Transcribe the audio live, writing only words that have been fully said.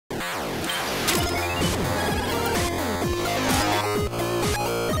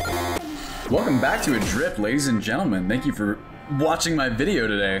Welcome back to Adrift, ladies and gentlemen. Thank you for watching my video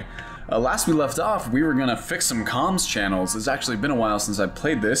today. Last we left off, we were gonna fix some comms channels. It's actually been a while since I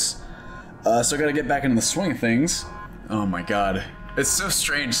played this, so I gotta get back into the swing of things. Oh my god. It's so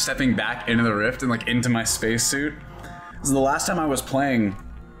strange stepping back into the Rift and like into my spacesuit. This is the last time I was playing.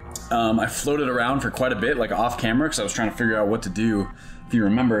 I floated around for quite a bit, like off camera, because I was trying to figure out what to do, if you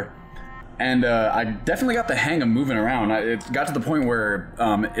remember. And I definitely got the hang of moving around. It got to the point where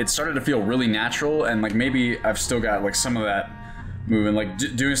it started to feel really natural, and like maybe I've still got like some of that moving, like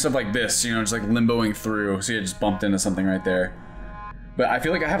doing stuff like this, you know, just like limboing through. See, I just bumped into something right there. But I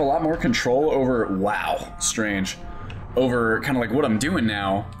feel like I have a lot more control over, wow, strange, over kind of like what I'm doing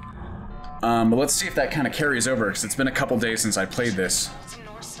now. But let's see if that kind of carries over, because it's been a couple days since I played this.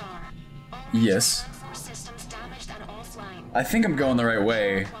 Yes. I think I'm going the right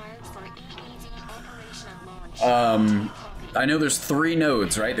way. I know there's 3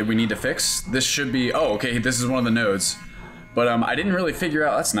 nodes, right, that we need to fix. This should be, oh, okay, this is one of the nodes. But I didn't really figure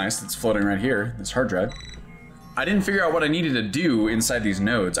out, that's nice, it's floating right here, this hard drive. I didn't figure out what I needed to do inside these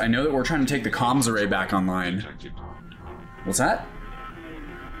nodes. I know that we're trying to take the comms array back online. What's that?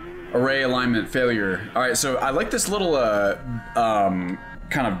 Array alignment failure. Alright, so I like this little,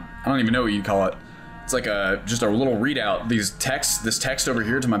 kind of, I don't even know what you call it. It's like just a little readout. This text over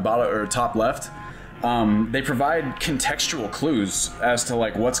here to my bottom or top left. They provide contextual clues as to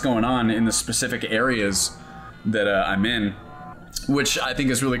like what's going on in the specific areas that I'm in, which I think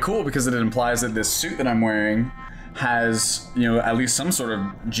is really cool because it implies that this suit that I'm wearing has, you know, at least some sort of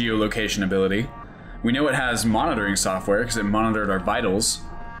geolocation ability. We know it has monitoring software because it monitored our vitals.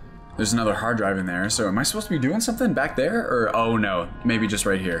 There's another hard drive in there, so am I supposed to be doing something back there? Or, oh no, maybe just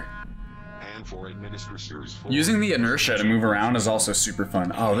right here. Using the inertia to move around is also super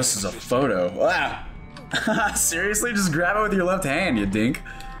fun. Oh, this is a photo. Ah! Seriously? Just grab it with your left hand, you dink.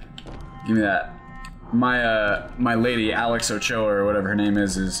 Give me that. My lady, Alex Oshima, or whatever her name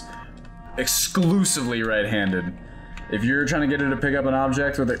is exclusively right-handed. If you're trying to get her to pick up an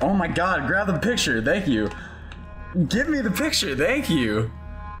object with it, oh my god, grab the picture, thank you. Give me the picture, thank you.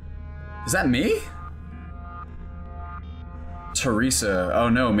 Is that me? Teresa. Oh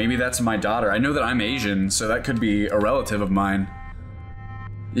no, maybe that's my daughter. I know that I'm Asian, so that could be a relative of mine.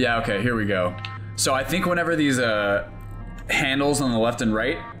 Yeah, okay, here we go. So I think whenever these handles on the left and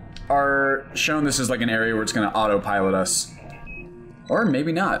right are shown, this is like an area where it's gonna autopilot us. Or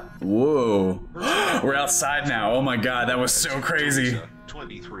maybe not. Whoa. We're outside now. Oh my god, that was so crazy.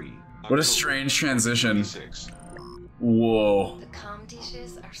 What a strange transition. Whoa. The comm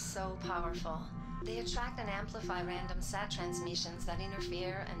dishes are so powerful. They attract and amplify random sat transmissions that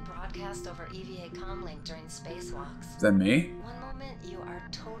interfere and broadcast over EVA comlink during spacewalks. Is that me? One moment you are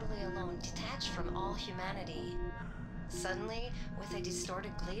totally alone, detached from all humanity. Suddenly, with a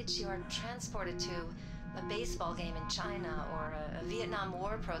distorted glitch, you are transported to a baseball game in China, or a Vietnam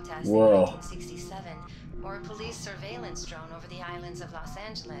War protest in 1967, or a police surveillance drone over the islands of Los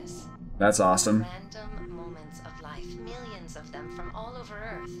Angeles. That's awesome. Random moments of life, millions of them from all over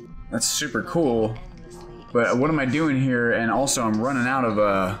Earth. That's super cool. But what am I doing here? And also I'm running out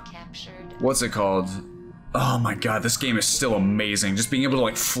of what's it called? Oh my god, this game is still amazing. Just being able to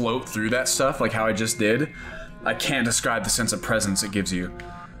like float through that stuff like how I just did. I can't describe the sense of presence it gives you.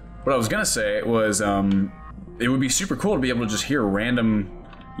 What I was gonna say was it would be super cool to be able to just hear random,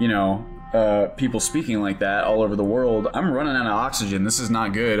 you know, people speaking like that all over the world. I'm running out of oxygen. This is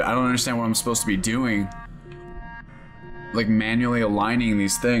not good. I don't understand what I'm supposed to be doing. Like manually aligning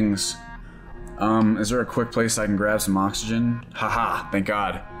these things. Is there a quick place I can grab some oxygen? Haha, thank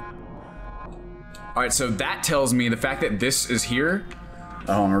god. Alright, so that tells me the fact that this is here.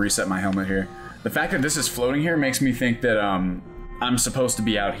 Oh, I'm gonna reset my helmet here. The fact that this is floating here makes me think that I'm supposed to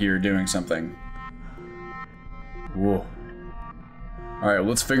be out here doing something. Whoa. Alright,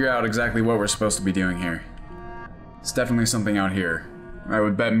 let's figure out exactly what we're supposed to be doing here. It's definitely something out here. I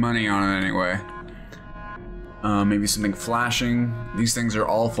would bet money on it anyway. Maybe something flashing. These things are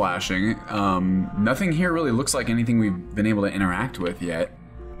all flashing. Nothing here really looks like anything we've been able to interact with yet.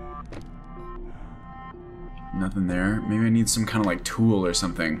 Nothing there. Maybe I need some kind of like tool or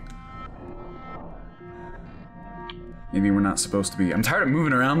something. Maybe we're not supposed to be. I'm tired of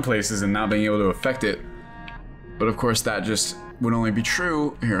moving around places and not being able to affect it. But of course that just would only be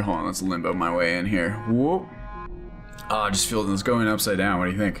true. Here, hold on, let's limbo my way in here. Whoop. Oh, I just feel this going upside down. What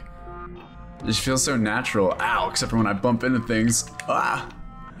do you think? It just feels so natural. Ow, except for when I bump into things. Ah,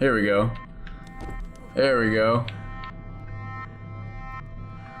 here we go. There we go.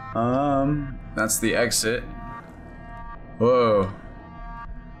 That's the exit. Whoa.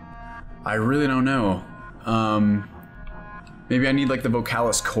 I really don't know. Maybe I need like the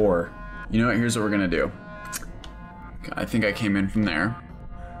Vocalis core. You know what? Here's what we're gonna do. I think I came in from there.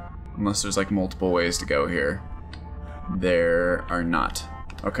 Unless there's like multiple ways to go here. There are not.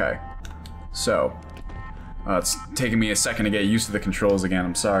 Okay. So, it's taking me a second to get used to the controls again.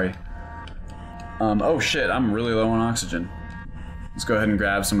 I'm sorry. Oh shit, I'm really low on oxygen. Let's go ahead and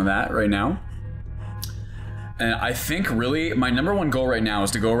grab some of that right now. And I think really my number one goal right now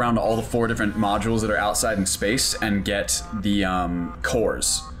is to go around to all the 4 different modules that are outside in space and get the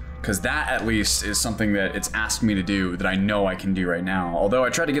cores. Because that at least is something that it's asked me to do that I know I can do right now. Although I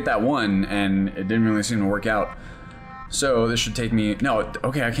tried to get that one and it didn't really seem to work out. So this should take me... No,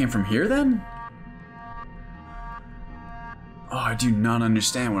 okay, I came from here then? Oh, I do not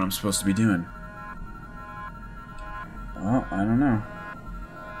understand what I'm supposed to be doing. Well, I don't know.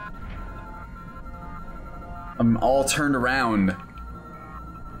 I'm all turned around.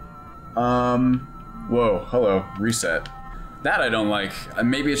 Whoa, hello, reset. That I don't like.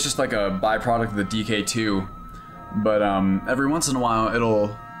 Maybe it's just like a byproduct of the DK2. But every once in a while it'll...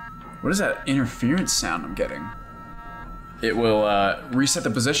 What is that interference sound I'm getting? It will reset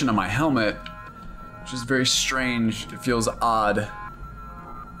the position of my helmet, which is very strange. It feels odd.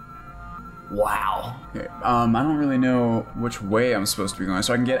 Wow. Okay, I don't really know which way I'm supposed to be going,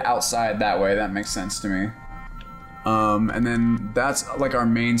 so I can get outside that way. That makes sense to me. And then that's like our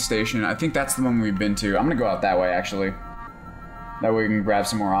main station. I think that's the one we've been to. I'm gonna go out that way, actually. That way we can grab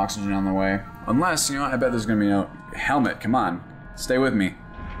some more oxygen on the way. Unless, you know what, I bet there's gonna be no... Helmet, come on. Stay with me.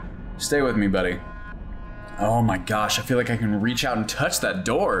 Stay with me, buddy. Oh my gosh, I feel like I can reach out and touch that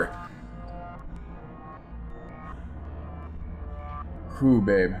door. Whew,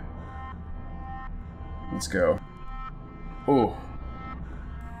 babe. Let's go. Ooh.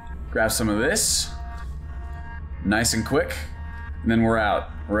 Grab some of this. Nice and quick. And then we're out.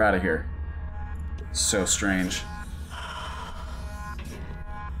 We're out of here. So strange.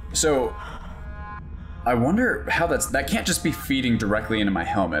 So, I wonder how that can't just be feeding directly into my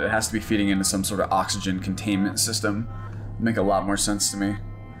helmet. It has to be feeding into some sort of oxygen containment system. It'd make a lot more sense to me.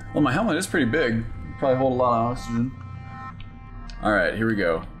 Well, my helmet is pretty big. Probably hold a lot of oxygen. Alright, here we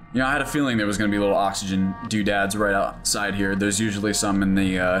go. You know, I had a feeling there was going to be little oxygen doodads right outside here. There's usually some in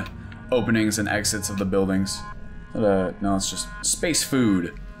the openings and exits of the buildings. But, no, it's just space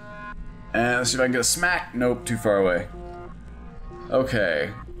food. And let's see if I can get a smack. Nope, too far away.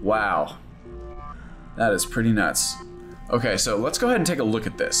 Okay, wow. That is pretty nuts. Okay, so let's go ahead and take a look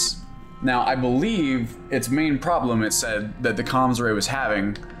at this. Now, I believe its main problem, it said, that the comms array was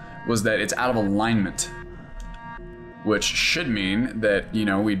having was that it's out of alignment. Which should mean that, you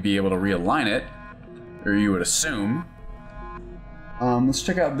know, we'd be able to realign it, or you would assume. Let's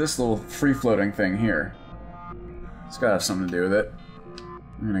check out this little free-floating thing here. It's gotta have something to do with it.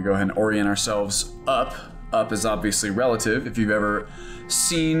 I'm gonna go ahead and orient ourselves up. Up is obviously relative. If you've ever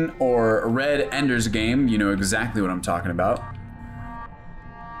seen or read Ender's Game, you know exactly what I'm talking about.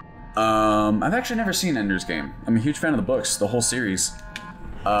 I've actually never seen Ender's Game. I'm a huge fan of the books, the whole series.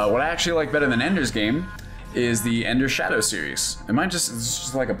 What I actually like better than Ender's Game is the Ender Shadow series. It's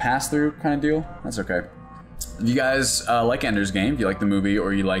just like a pass-through kind of deal. That's okay. If you guys like Ender's Game, if you like the movie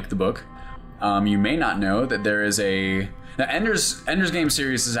or you like the book, you may not know that there is a... Now, Ender's Game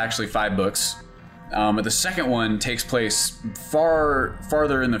series is actually 5 books. But the second one takes place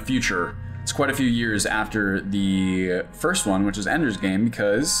farther in the future. It's quite a few years after the first one, which is Ender's Game,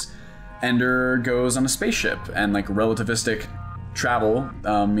 because Ender goes on a spaceship, and like relativistic travel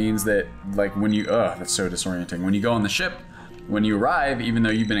means that like when you that's so disorienting. When you go on the ship, when you arrive, even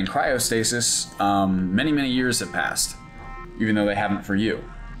though you've been in cryostasis, many years have passed, even though they haven't for you.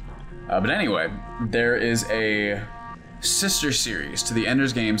 But anyway, there is a sister series to the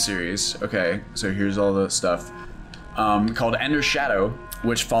Ender's Game series. Okay, so here's all the stuff called Ender's Shadow,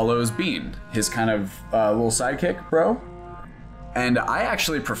 which follows Bean, his kind of little sidekick bro. And I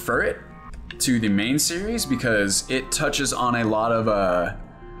actually prefer it to the main series because it touches on a lot of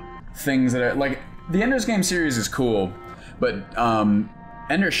things that are like the Ender's Game series is cool, but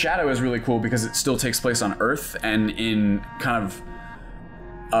Ender's Shadow is really cool because it still takes place on Earth and in kind of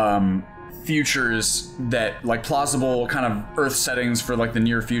futures that like plausible kind of Earth settings for like the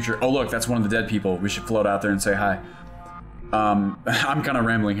near future. Oh look, that's one of the dead people. We should float out there and say hi. I'm kind of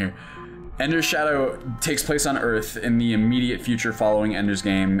rambling here. Ender's Shadow takes place on Earth in the immediate future following Ender's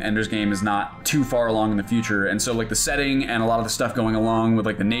Game. Ender's Game is not too far along in the future, and so like the setting and a lot of the stuff going along with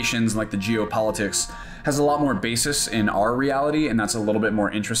like the nations and like the geopolitics has a lot more basis in our reality, and that's a little bit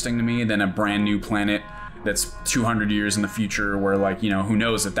more interesting to me than a brand new planet that's 200 years in the future where like, you know, who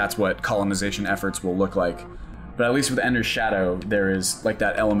knows if that's what colonization efforts will look like. But at least with Ender's Shadow, there is like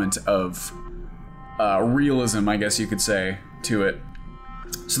that element of realism, I guess you could say, to it.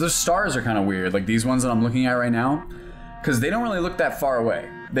 So those stars are kind of weird, like these ones that I'm looking at right now, because they don't really look that far away.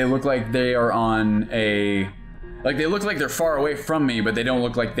 They look like they are on a... Like, they look like they're far away from me, but they don't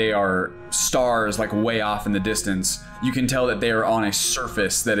look like they are stars, like, way off in the distance. You can tell that they are on a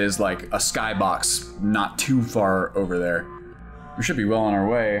surface that is, like, a skybox not too far over there. We should be well on our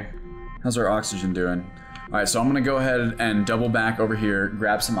way. How's our oxygen doing? Alright, so I'm gonna go ahead and double back over here,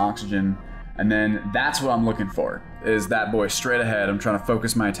 grab some oxygen, and then that's what I'm looking for, is that boy straight ahead. I'm trying to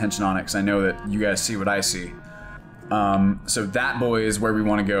focus my attention on it, because I know that you guys see what I see. So that boy is where we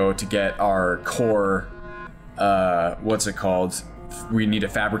want to go to get our core... what's it called? We need to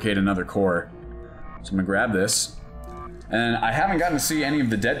fabricate another core. So I'm gonna grab this. And I haven't gotten to see any of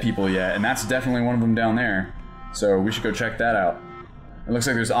the dead people yet, and that's definitely one of them down there. So we should go check that out. It looks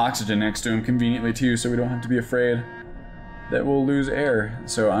like there's oxygen next to him conveniently too, so we don't have to be afraid that we'll lose air.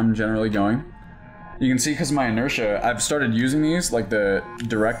 So I'm generally going. You can see because of my inertia, I've started using these, like the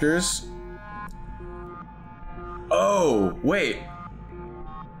directors. Oh, wait.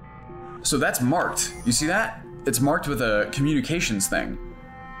 So that's marked. You see that? It's marked with a communications thing.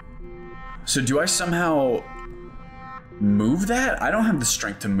 So do I somehow move that? I don't have the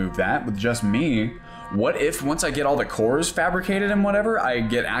strength to move that with just me. What if once I get all the cores fabricated and whatever, I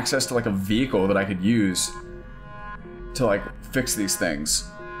get access to like a vehicle that I could use to like fix these things?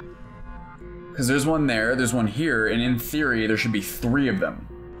 Because there's one there, there's one here, and in theory there should be 3 of them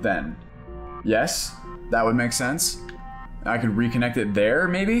then. Yes? That would make sense. I could reconnect it there,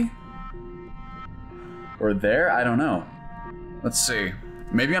 maybe? Or there? I don't know. Let's see.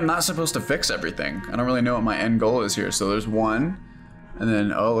 Maybe I'm not supposed to fix everything. I don't really know what my end goal is here. So there's 1, and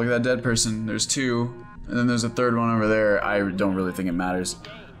then, oh, look at that dead person. There's 2, and then there's a 3rd one over there. I don't really think it matters.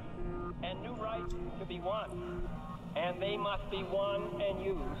 And new rights to be won, and they must be won and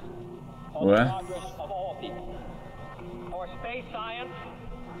used for What? the progress of all people. For space science,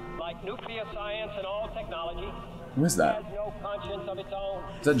 like nuclear science and all technology, Who is that? has no conscience of its own.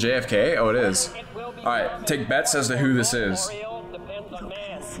 Is that JFK? Oh, it is. Alright, take bets as to who this is.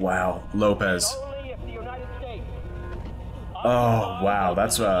 Wow, Lopez. Oh, wow,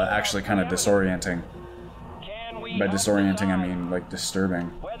 that's actually kind of disorienting. By disorienting, I mean, like,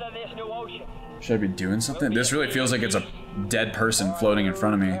 disturbing. Should I be doing something? This really feels like it's a dead person floating in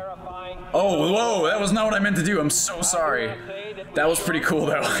front of me. Oh, whoa, that was not what I meant to do. I'm so sorry. That was pretty cool,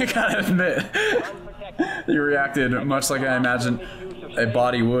 though, I gotta admit. You reacted much like I imagined a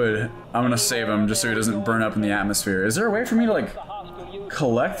body would. I'm gonna save him just so he doesn't burn up in the atmosphere. Is there a way for me to, like,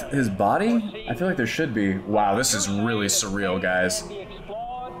 collect his body? I feel like there should be. Wow, this is really surreal, guys.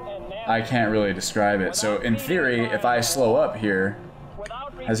 I can't really describe it. So, in theory, if I slow up here...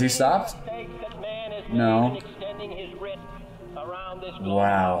 Has he stopped? No.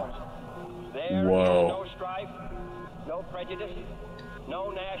 Wow. Whoa. No prejudice,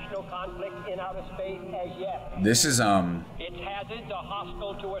 no national conflict in outer space as yet. This is, Its hazards are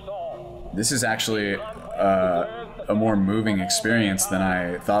hostile to us all. This is actually, a more moving experience than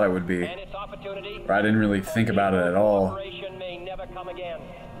I thought it would be. And its opportunity, I didn't really think about it at all. may never come again.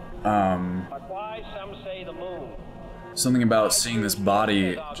 But why some say the moon? Something about seeing this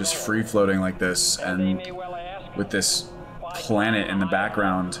body just free-floating like this, and with this planet in the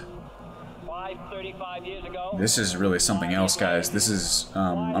background. 35 years ago, This is really something else, guys. This is,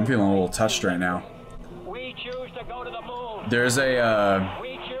 I'm feeling a little touched right now. we choose to go to the moon. There's a,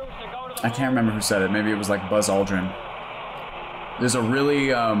 We choose to go to the I can't remember who said it. Maybe it was like Buzz Aldrin. There's a really,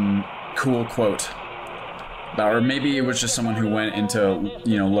 cool quote. Or maybe it was just someone who went into,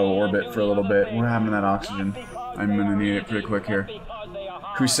 you know, low orbit for a little bit. What happened to that oxygen? I'm gonna need it pretty quick here.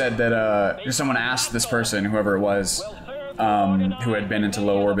 Who said that, someone asked this person, whoever it was, who had been into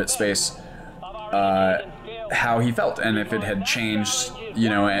low orbit space, how he felt and if it had changed, you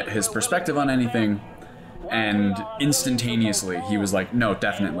know, his perspective on anything. And instantaneously he was like, no,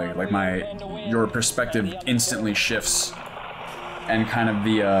 definitely, like your perspective instantly shifts, and kind of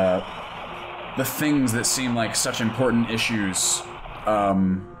the things that seem like such important issues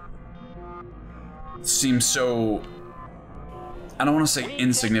seem so, I don't want to say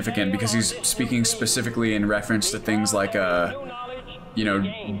insignificant, because he's speaking specifically in reference to things like you know,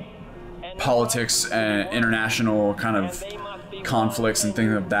 politics and international kind of conflicts and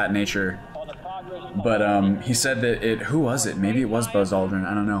things of that nature. But he said that who was it? Maybe it was Buzz Aldrin,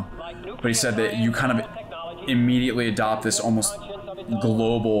 I don't know. But he said that you kind of immediately adopt this almost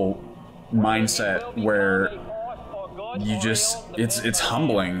global mindset where you just, it's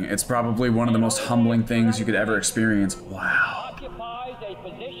humbling. It's probably one of the most humbling things you could ever experience. Wow.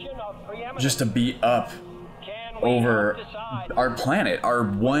 Just to be up over our planet, our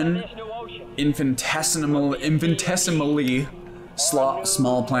one infinitesimally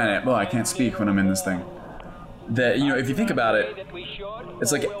small planet. Well, I can't speak when I'm in this thing. That, you know, if you think about it,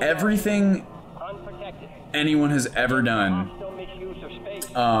 it's like everything anyone has ever done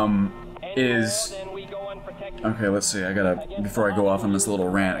is... Okay, let's see, I gotta, before I go off on this little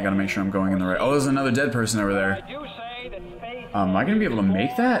rant, I gotta make sure I'm going in the right... Oh, there's another dead person over there. Am I gonna be able to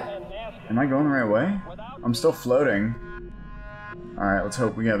make that? Am I going the right way? I'm still floating. Alright, let's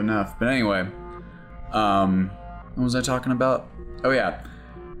hope we have enough. But anyway, what was I talking about? Oh yeah.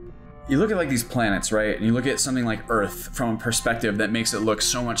 You look at like these planets, right? And you look at something like Earth from a perspective that makes it look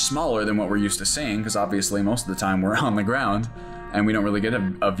so much smaller than what we're used to seeing, because obviously most of the time we're on the ground, and we don't really get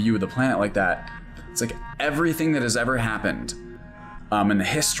a view of the planet like that. It's like everything that has ever happened in the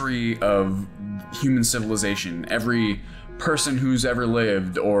history of human civilization, every person who's ever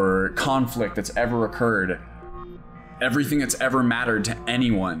lived or conflict that's ever occurred, everything that's ever mattered to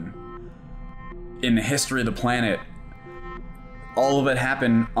anyone in the history of the planet, all of it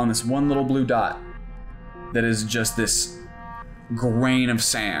happened on this one little blue dot that is just this grain of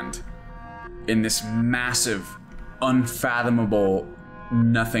sand in this massive, unfathomable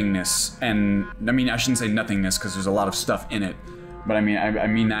nothingness. And I mean, I shouldn't say nothingness because there's a lot of stuff in it, but I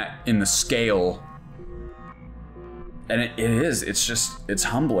mean that in the scale. And it's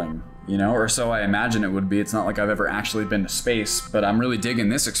humbling, you know, or so I imagine it would be. It's not like I've ever actually been to space, but I'm really digging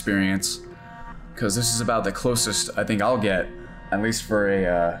this experience because this is about the closest I think I'll get, at least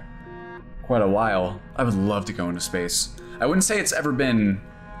for quite a while. I would love to go into space. I wouldn't say it's ever been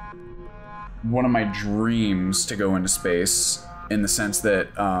one of my dreams to go into space, in the sense that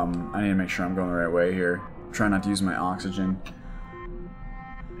I need to make sure I'm going the right way here. Try not to use my oxygen.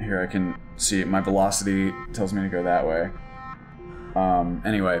 Here I can see my velocity tells me to go that way.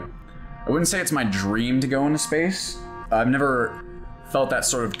 Anyway, I wouldn't say it's my dream to go into space. I've never felt that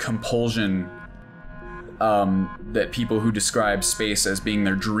sort of compulsion that people who describe space as being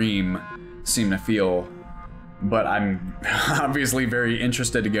their dream seem to feel. But I'm obviously very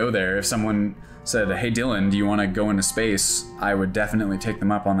interested to go there. If someone said, "Hey Dylan, do you want to go into space?" I would definitely take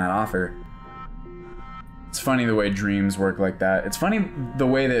them up on that offer. It's funny the way dreams work like that. It's funny the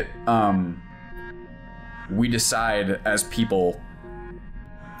way that we decide as people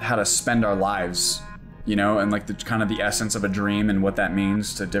how to spend our lives, you know, and like the kind of the essence of a dream and what that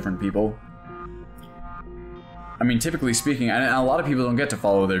means to different people. I mean, typically speaking, and a lot of people don't get to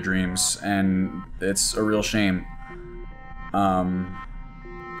follow their dreams, and it's a real shame.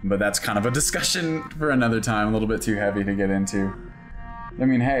 But that's kind of a discussion for another time, a little bit too heavy to get into. I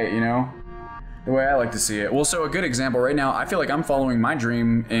mean, hey, you know, the way I like to see it. Well, so a good example right now, I feel like I'm following my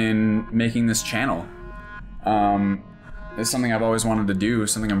dream in making this channel. It's something I've always wanted to do,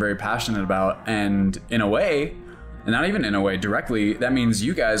 something I'm very passionate about, and in a way, and not even in a way, directly, that means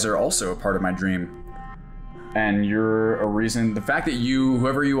you guys are also a part of my dream. And you're a reason, the fact that you,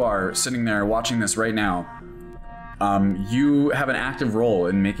 whoever you are, sitting there watching this right now, you have an active role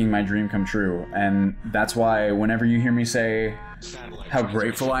in making my dream come true. And that's why whenever you hear me say how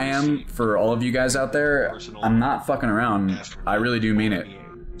grateful I am for all of you guys out there, I'm not fucking around. I really do mean it.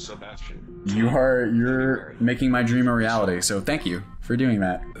 You're making my dream a reality, so thank you for doing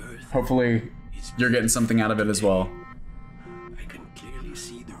that. Hopefully you're getting something out of it as well. I can clearly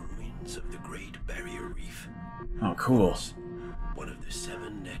see the ruins of the Great Barrier Reef. Oh, cool. One of the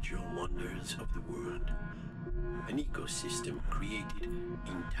 7 natural wonders of the world. An ecosystem created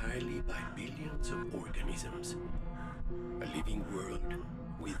entirely by billions of organisms. A living world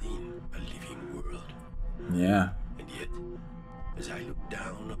within a living world. Yeah. And yet, as I look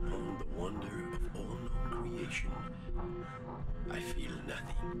down upon the wonder of all known creation, I feel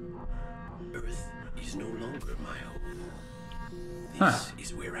nothing. Earth is no longer my home. This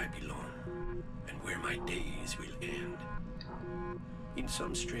is where I belong, and where my days will end. In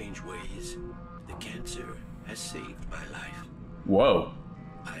some strange ways, the cancer has saved my life. Whoa.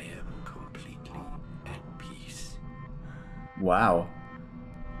 I am completely at peace. Wow.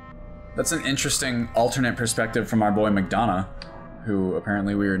 That's an interesting alternate perspective from our boy McDonough, who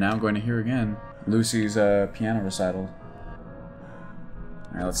apparently we are now going to hear again. Lucy's piano recital.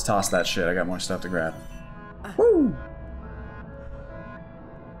 Alright, let's toss that shit. I got more stuff to grab. Woo!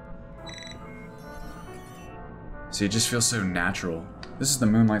 See, it just feels so natural. This is the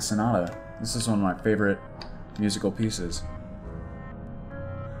Moonlight Sonata. This is one of my favorite musical pieces.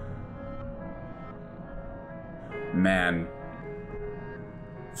 Man.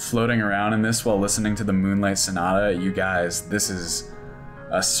 Floating around in this while listening to the Moonlight Sonata, you guys, this is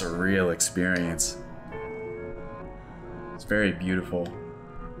a surreal experience. It's very beautiful.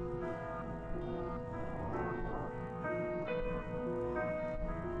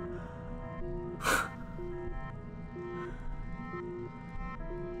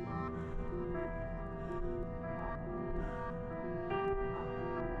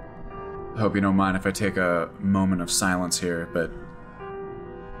 Hope you don't mind if I take a moment of silence here, but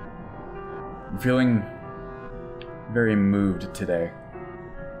I'm feeling very moved today.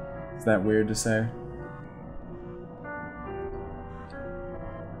 Is that weird to say?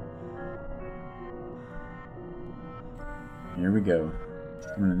 Here we go.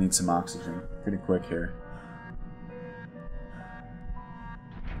 I'm gonna need some oxygen pretty quick here.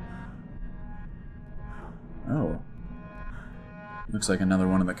 Oh. Looks like another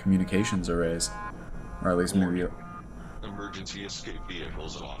one of the communications arrays. Or at least maybe... Emergency escape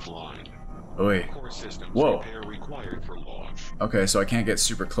vehicles offline. Oi. Core systems Whoa. repair required for launch. Okay, so I can't get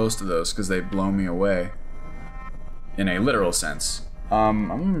super close to those because they blow me away. In a literal sense.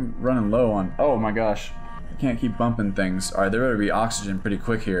 I'm running low on... Oh my gosh. I can't keep bumping things. Alright, there better be oxygen pretty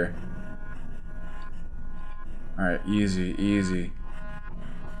quick here. Alright, easy, easy.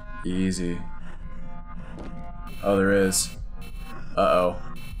 Easy. Oh, there is. Uh-oh.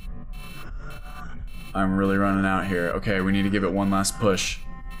 I'm really running out here. Okay, we need to give it one last push.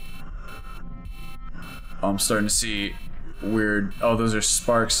 Oh, I'm starting to see weird... Oh, those are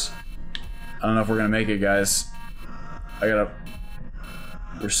sparks. I don't know if we're gonna make it, guys. I gotta...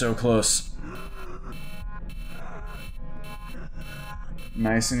 We're so close.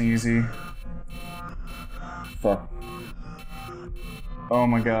 Nice and easy. Fuck. Oh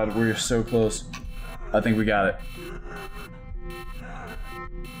my god, we're so close. I think we got it.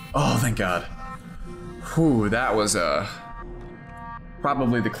 Oh, thank god. Whew, that was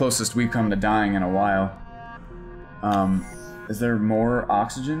probably the closest we've come to dying in a while. Is there more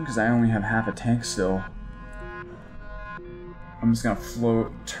oxygen? Because I only have half a tank still. I'm just gonna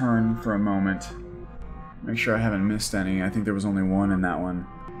turn for a moment. Make sure I haven't missed any. I think there was only one in that one.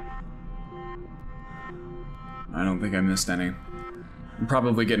 I don't think I missed any. I'm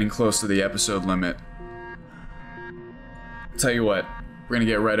probably getting close to the episode limit. Tell you what, we're gonna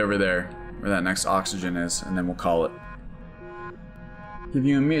get right over there, where that next oxygen is, and then we'll call it. Give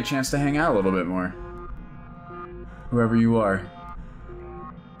you and me a chance to hang out a little bit more. Whoever you are.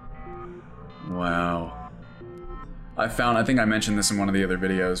 Wow. I think I mentioned this in one of the other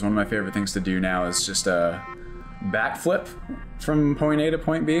videos, one of my favorite things to do now is just a backflip from point A to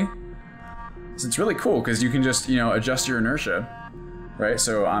point B. So it's really cool, because you can just, you know, adjust your inertia, right?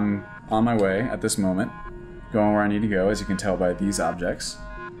 So I'm on my way at this moment, going where I need to go, as you can tell by these objects.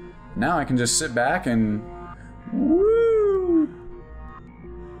 Now I can just sit back and... Woo!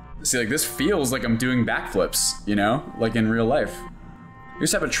 See, like, this feels like I'm doing backflips, you know? Like in real life. I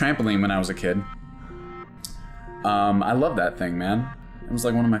used to have a trampoline when I was a kid. I love that thing, man. It was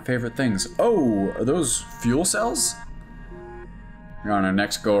like one of my favorite things. Oh, are those fuel cells? We're on our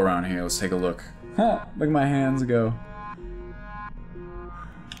next go around here. Let's take a look. Huh, look at my hands go.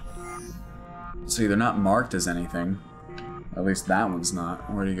 See, they're not marked as anything. At least that one's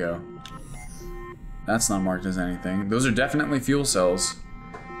not. Where'd he go? That's not marked as anything. Those are definitely fuel cells.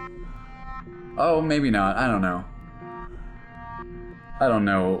 Oh, maybe not. I don't know. I don't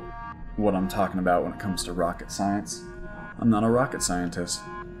know what I'm talking about when it comes to rocket science. I'm not a rocket scientist.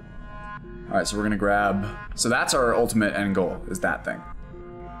 Alright, so we're gonna grab... So that's our ultimate end goal, is that thing.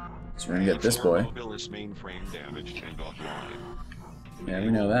 So we're gonna get this boy. Yeah, we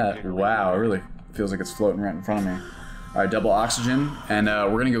know that. Wow, it really feels like it's floating right in front of me. Alright, double oxygen, and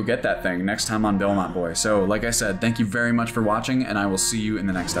we're gonna go get that thing next time on Belmont Boy. So, like I said, thank you very much for watching, and I will see you in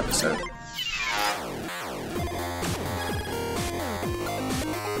the next episode.